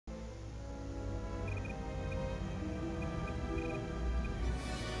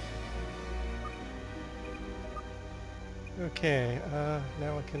Okay,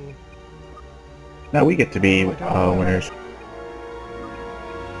 now I can... Now we get to be winners.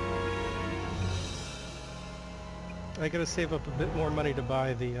 I gotta save up a bit more money to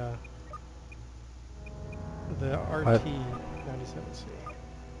buy the RT 97C.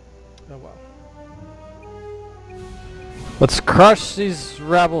 Oh well. Let's crush these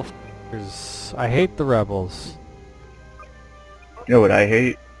rebel f***ers. I hate the rebels. You know what I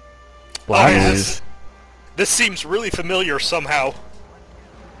hate? Black news. This seems really familiar somehow.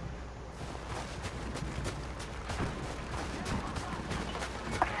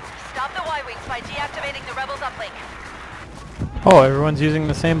 Stop the Y-Wings by deactivating the rebels uplink. Oh, everyone's using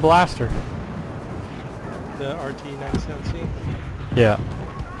the same blaster. The RT 97C? Yeah.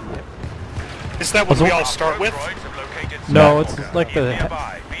 Is that what we all start with? No, it's like the...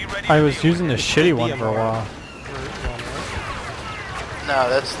 I was using the shitty one for a while. No,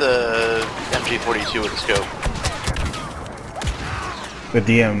 that's the MG42 with the scope. The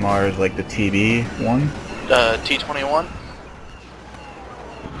DMR is like the TB one? T21?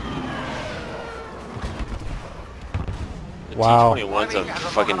 Wow. T21's a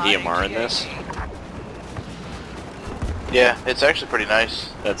fucking DMR in this? Yeah, it's actually pretty nice.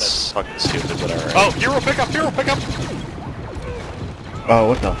 That's fucking stupid, but alright. Oh, hero pickup, hero pickup! Oh,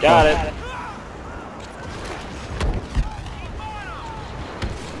 what the Got fuck? it!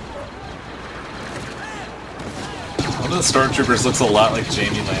 One of the stormtroopers looks a lot like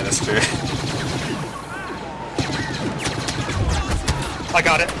Jamie Lannister. I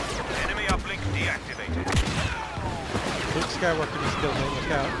got it. Enemy uplink deactivated. Luke Skywalker is still there,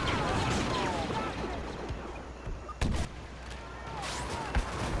 look out.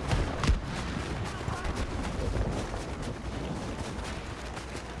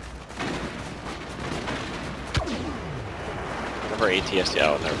 One of our ATST,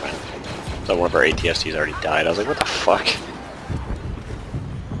 oh, never mind. So one of our ATSTs already died. I was like, what the fuck?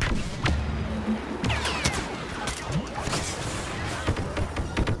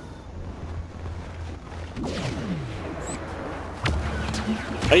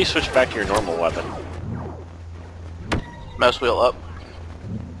 How do you switch back to your normal weapon? Mouse wheel up.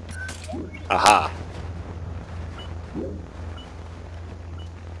 Aha.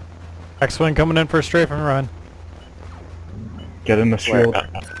 X-Wing coming in for a strafe and run. Get in the shield.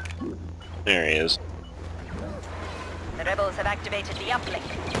 There he is. The rebels have activated the uplink.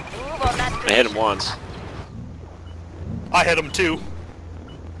 Move on that I hit him position. once. I hit him too.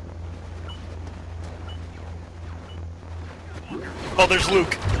 Oh, there's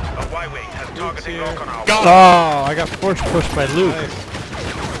Luke. A Y-Wing has targeting here. lock on our Got Oh, I got force pushed by Luke.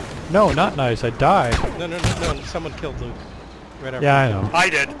 Nice. No, not nice. I died. No, someone killed Luke. Right after Yeah, I you know. I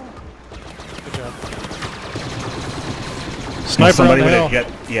did. Good job. Sniper Somebody on the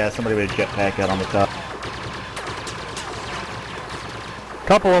with hill. somebody with a jetpack out on the top.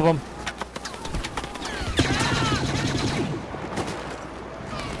 Couple of them.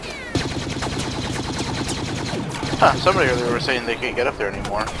 Huh, somebody earlier was saying they can't get up there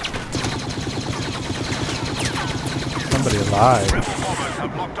anymore. Somebody alive. rebel bombers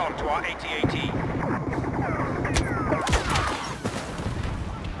have locked on to our AT-AT.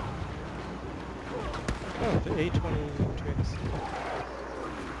 Oh, the A20 Trace.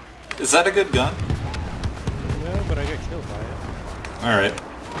 Is that a good gun? No, but I got killed by it. Alright.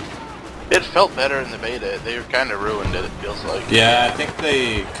 It felt better in the beta. They kind of ruined it, it feels like. Yeah, I think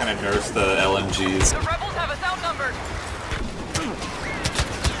they kind of nerfed the LMGs. The rebels have us outnumbered.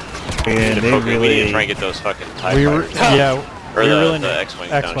 And they We need to really... try and get those fucking TIE We were, fighters. yeah, Or we the- really the need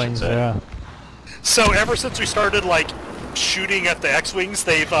X-Wings down, I should X-Wings, say. yeah. So ever since we started, like, shooting at the X-Wings,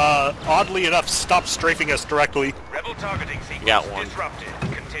 they've, oddly enough, stopped strafing us directly. Rebel targeting sequence Got one. disrupted.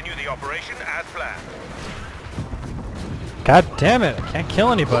 Continue the operation as planned. God damn it! I can't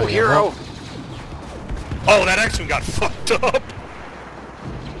kill anybody. Oh, hero! Oh, that X-Wing got fucked up!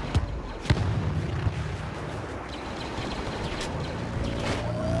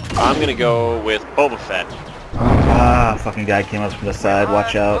 I'm gonna go with Boba Fett. Ah, fucking guy came up from the side,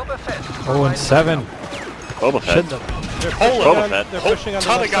 watch out. 0-7. Boba Fett. Shouldn't have. They're Holy pushing Boba on, Fett. they're Whole pushing on the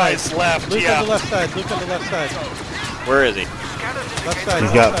ton left of guys side. left, Luke yeah. on the left side, Luke on the left side. Where is he? Left side,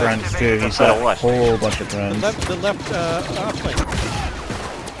 He's left got side. friends too, he's Left side got of a what? whole bunch of The friends. left uplink.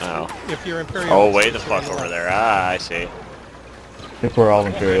 Oh. If you're Imperial. Oh, way the it's on fuck over left. there. Ah, I see. I think we're all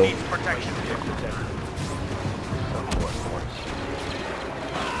Imperial. Needs protection.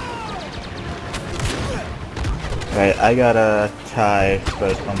 Right, I got a tie,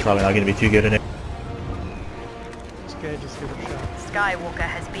 but I'm probably not going to be too good in it. This guy just did a shot. Skywalker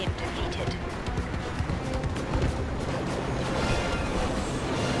has been defeated.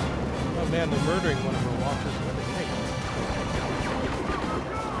 Oh man, they're murdering one of our walkers and everything.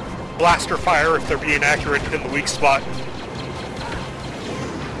 blaster fire if they're being accurate in the weak spot.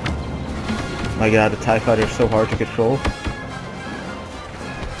 My god, the TIE fighter is so hard to control.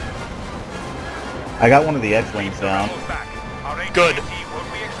 I got one of the X-Wings down. Good.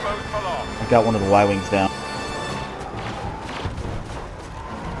 I got one of the Y-Wings down.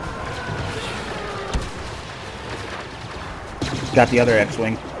 Got the other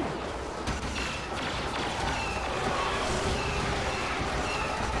X-Wing.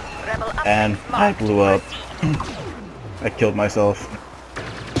 And I blew up. I killed myself.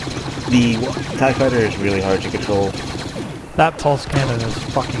 The TIE fighter is really hard to control. That pulse cannon is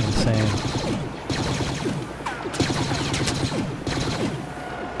fucking insane.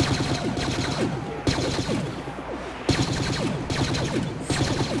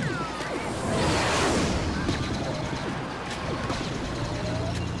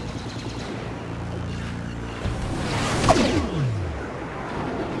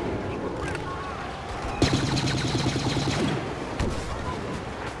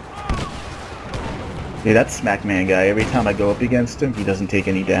 Yeah, that Smackman guy, every time I go up against him, he doesn't take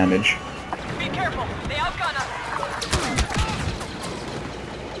any damage. Be careful, they outgun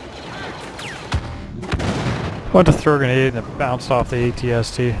us. Went to throw a grenade and it bounced off the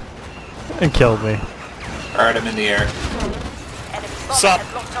ATST and killed me. Alright, I'm in the air. Sup?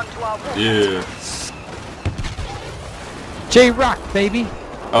 Yeah. J-Rock, baby!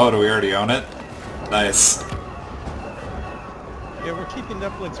 Oh, do we already own it? Nice. Yeah, we're keeping the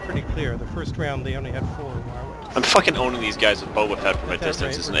uplinks pretty clear. The first round they only had 4 Y-Wings. I'm fucking owning these guys with Boba Fett from a That's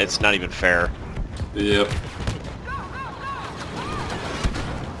distance. right. It's not even fair. Yep.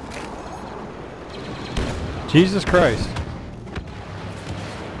 Jesus Christ.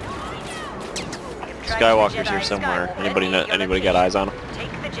 Skywalker's here somewhere. Anybody got eyes on him?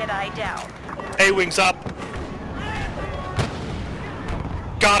 Take the Jedi down. A-Wing's up.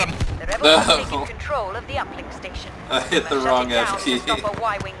 Got him. The rebels have taken control of the uplink station. I hit the Shut wrong it down F to key. stop a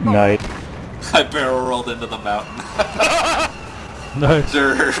Y-wing bomb. Night. I barrel rolled into the mountain. Nice.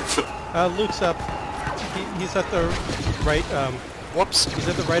 Derp. Luke's up. He's at the right. Whoops. He's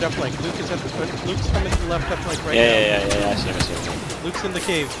at the right uplink. Luke is at the. Luke's coming to the left uplink right now. Yeah, I see him. Luke's in the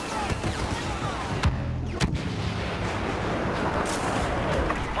cave.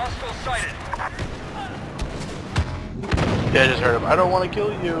 Hostile sighted. Yeah, I just heard him. I don't want to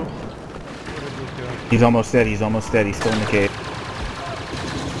kill you. What is Luke doing? He's almost dead, he's almost dead, he's still in the cave.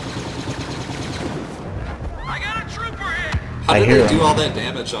 I got a trooper in. How I did hear they do him. all that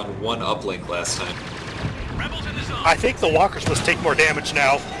damage on one uplink last time? Rebels in the zone. I think the walkers must take more damage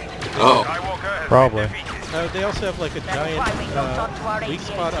now. Oh. Skywalker has Probably. been defeated. They also have like a giant Y-wing locked onto our weak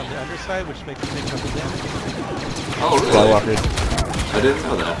spot on the underside, which makes them take double damage. Oh, really? Skywalker. I didn't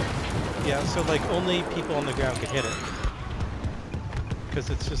know that. Yeah, so like only people on the ground can hit it. Because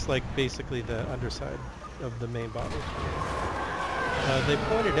it's just like basically the underside of the main body. They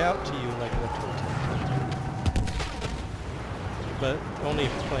pointed out to you like what to attack. But only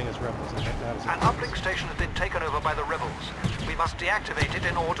if you're playing as rebels and not as An uplink station has been taken over by the rebels. We must deactivate it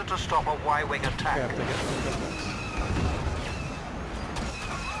in order to stop a Y-wing attack. crap, they get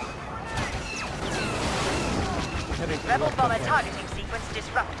heading to the Rebel left bomber uplink. targeting sequence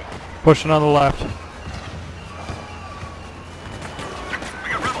disrupted. Pushing on the left. We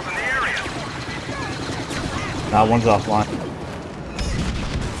got rebels in the area. Nah, one's offline.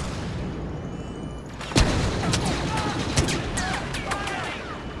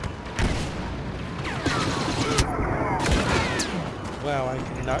 Wow, I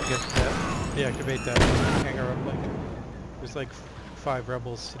cannot get that. Deactivate that hangar uplink. There's like 5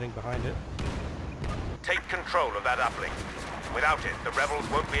 rebels sitting behind it. Take control of that uplink. Without it, the rebels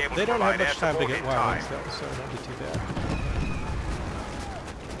won't be able They to don't have provide air much time to support get in time. Y-Wings though, so it won't be too bad.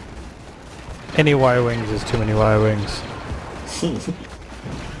 Any Y-Wings is too many Y-Wings.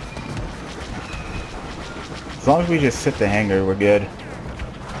 As long as we just sit the hangar, we're good.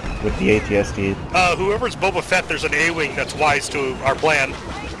 With the ATST. Whoever's Boba Fett, there's an A-Wing that's wise to our plan.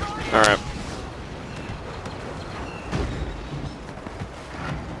 Alright.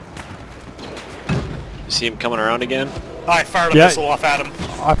 You see him coming around again? I fired a Yeah. missile off at him.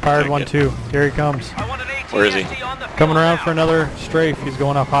 I fired one Good. too. Here he comes. I want an Where is he? AT-ST on the Coming field around now. for another strafe. He's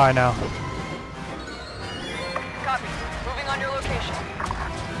going up high now. Copy. Moving on your location.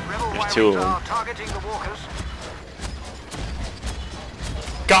 Rebel There's 2 of Y-wings them. are targeting the walkers.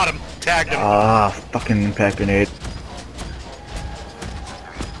 Got him. Tagged him. Ah, fucking impact grenade.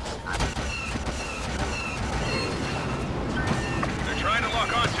 They're trying to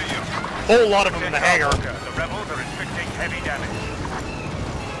lock onto you. Whole lot of them in the hangar. The rebels are inflicting heavy damage.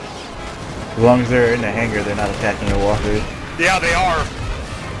 As long as they're in the hangar, they're not attacking the walkers. Yeah, they are.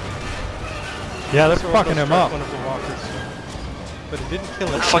 Yeah, they're This orbital fucking him struck up. One of the walkers, but it didn't kill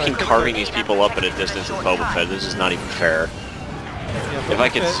him. I'm so I fucking think carving that- these people up at a distance with Boba Fett. This is not even fair. Yeah, If I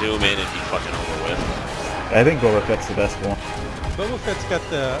Boba could Fett- zoom in, it'd be fucking over with. I think Boba Fett's the best one. Boba Fett's got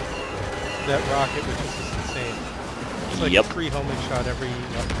that rocket, which is just insane. It's like Yep. a free homing shot every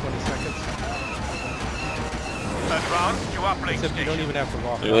 20 seconds. Advance to uplink Except you don't station. even have to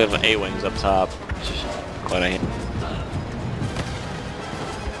walk. We have A-wings up top. It's just quite a...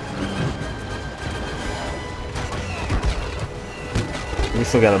 We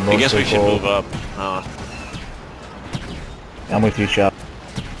still got a I guess we mostly should full. move up. I'm with you, Chop.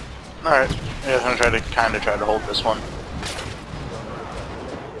 Alright. Yeah, I'm gonna try to hold this one.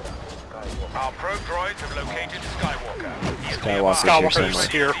 Our probe droids have located Skywalker. He is Skywalker's nearby. here Skywalker's somewhere.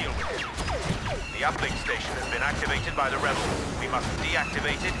 here. Deal with him. The uplink station has been activated by the rebels. We must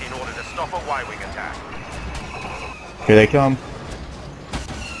deactivate it in order to stop a Y-wing attack. Here they come.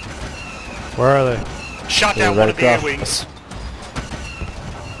 Where are they? Shot They're down right one of the across. A-wings.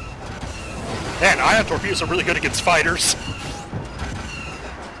 Man, ion torpedoes are really good against fighters.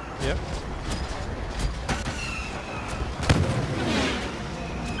 Yep.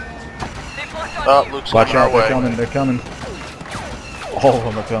 Oh, Luke's Watch coming our out, they're way. coming, they're coming. All of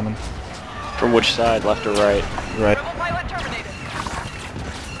them are coming. From which side, left or right? Right. Rebel pilot terminated.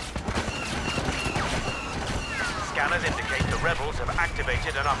 Scanners indicate the rebels have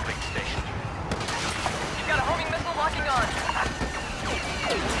activated an uplink station. You've got a homing missile locking on.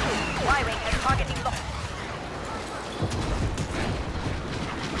 Y-wing has targeting locked.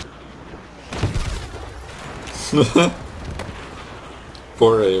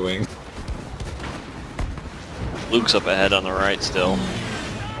 Poor A-Wing. Luke's up ahead on the right still.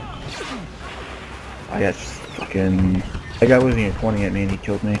 I got fucking... That guy wasn't even pointing at me and he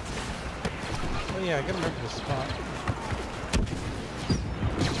killed me. Oh yeah, I gotta remember the spot.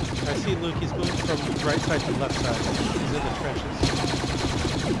 I see Luke, he's moving from right side to left side. He's in the trenches.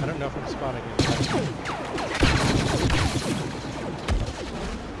 I don't know if I'm spotting him.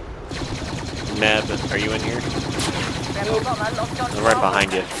 Neb, are you in here? Rebel bomber locked on. I'm right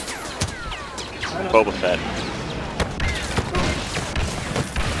behind you. Boba Fett.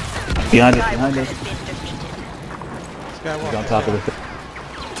 Behind us, behind us. Has been defeated. Skywalker. He's on top of the...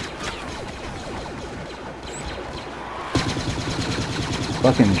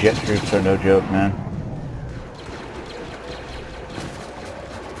 Fucking jet troops are no joke, man.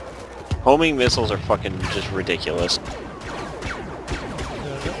 Homing missiles are fucking just ridiculous. For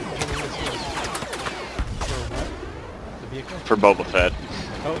what? The vehicle? For Boba Fett.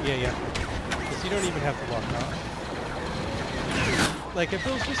 Oh, yeah, yeah. Because you don't even have to walk off. Like, if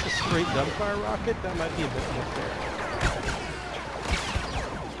it was just a straight gunfire rocket, that might be a bit more fair.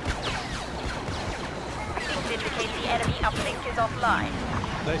 Things indicate the enemy uplink is offline.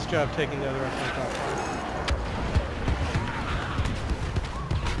 Nice job taking the other uplink offline.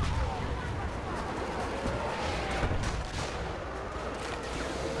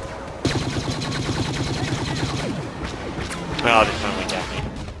 Oh, they finally got me.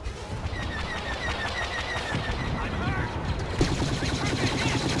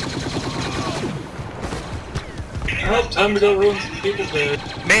 Well, time to go ruin some people's day.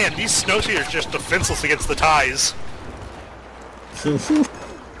 Man, these snowshooters are just defenseless against the ties.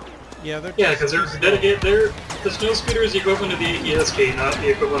 Yeah, they're Yeah, because they're dedicated. They're the snow speeder is the equivalent of the ATSK, not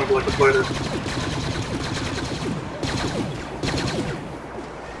the equivalent of like a fighter.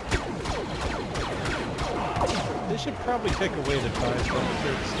 They should probably take away the ties on the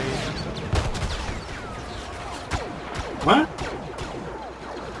third stage or something. What?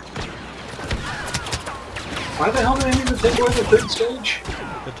 Why the hell do they need to take away the third stage?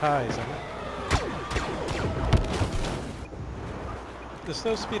 The ties, I mean. The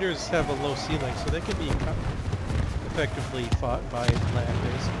snow speeders have a low ceiling, so they can be effectively fought by land,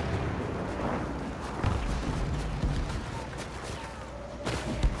 basically.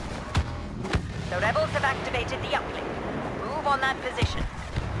 The rebels have activated the uplink. Move on that position.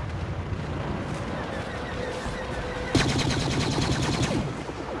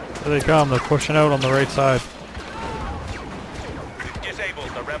 There they come, they're pushing out on the right side. Disable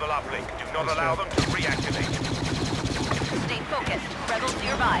the rebel uplink. Do not allow them to reactivate. Stay focused. Rebels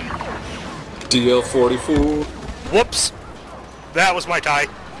nearby. DL-44. Whoops! That was my tie.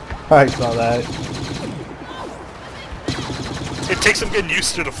 I saw that. It takes some getting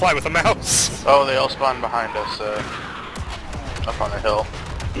used to fly with a mouse. Oh, they all spawned behind us, up on the hill.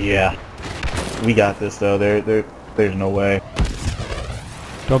 Yeah. We got this though, there's no way.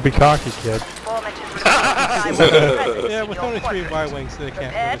 Don't be cocky, kid. Yeah, with only 3 Y-wings, they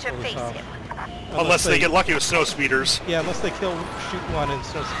can't Prepare really to pull this face off. him. Unless they get lucky with snow speeders. Yeah, unless they shoot one and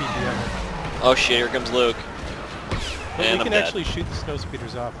snow speed the other. Oh shit, here comes Luke. But And we I'm can dead. actually shoot the snow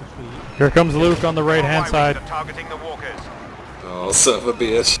speeders off if we... Here comes Luke on the right-hand side. Targeting the walkers. Oh, son of a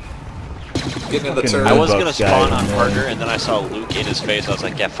bitch. Getting in the Fucking turn. I was Bucks gonna guy spawn is on annoying. Parker, and then I saw Luke in his face. I was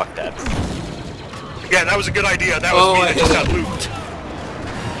like, yeah, fuck that. Yeah, that was a good idea. That was Oh, me I that just hit got him. looped.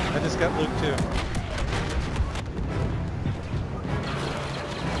 I just got Luke too.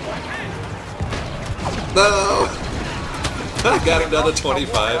 No! I got him down to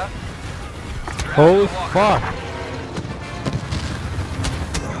 25. Holy fuck.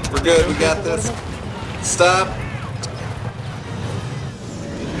 We're good, we got this. Stop!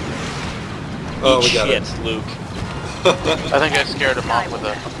 Oh, we got Shit, it. Luke. I think I scared him off with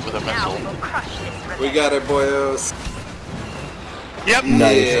a Now we missile. will crush this We got it, boyos. Yep.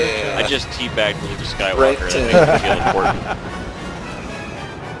 Yeah. I just teabagged Luke Skywalker. Right That to- makes me feel important.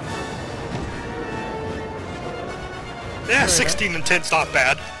 Yeah, 16 and 10's not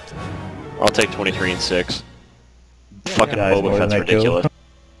bad. I'll take 23 and 6. Fucking Guys, more Boba than Fett's I killed. ridiculous.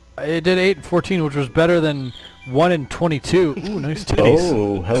 It did 8 and 14, which was better than 1 and 22. Ooh, nice titties.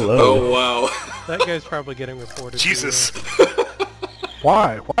 Oh, hello. Oh, wow. That guy's probably getting reported. Jesus.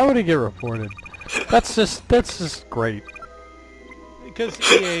 Why? Why would he get reported? That's just great. Because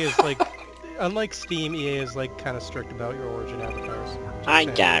EA is like, unlike Steam, EA is like kind of strict about your origin avatars. Just I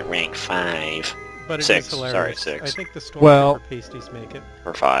saying. got rank 5. But it is 6, hilarious. sorry, 6. I think the Stormtrooper Well- pasties make it.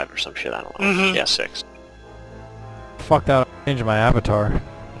 Or 5 or some shit, I don't know. Mhm. Yeah, 6. Fucked out changing my avatar.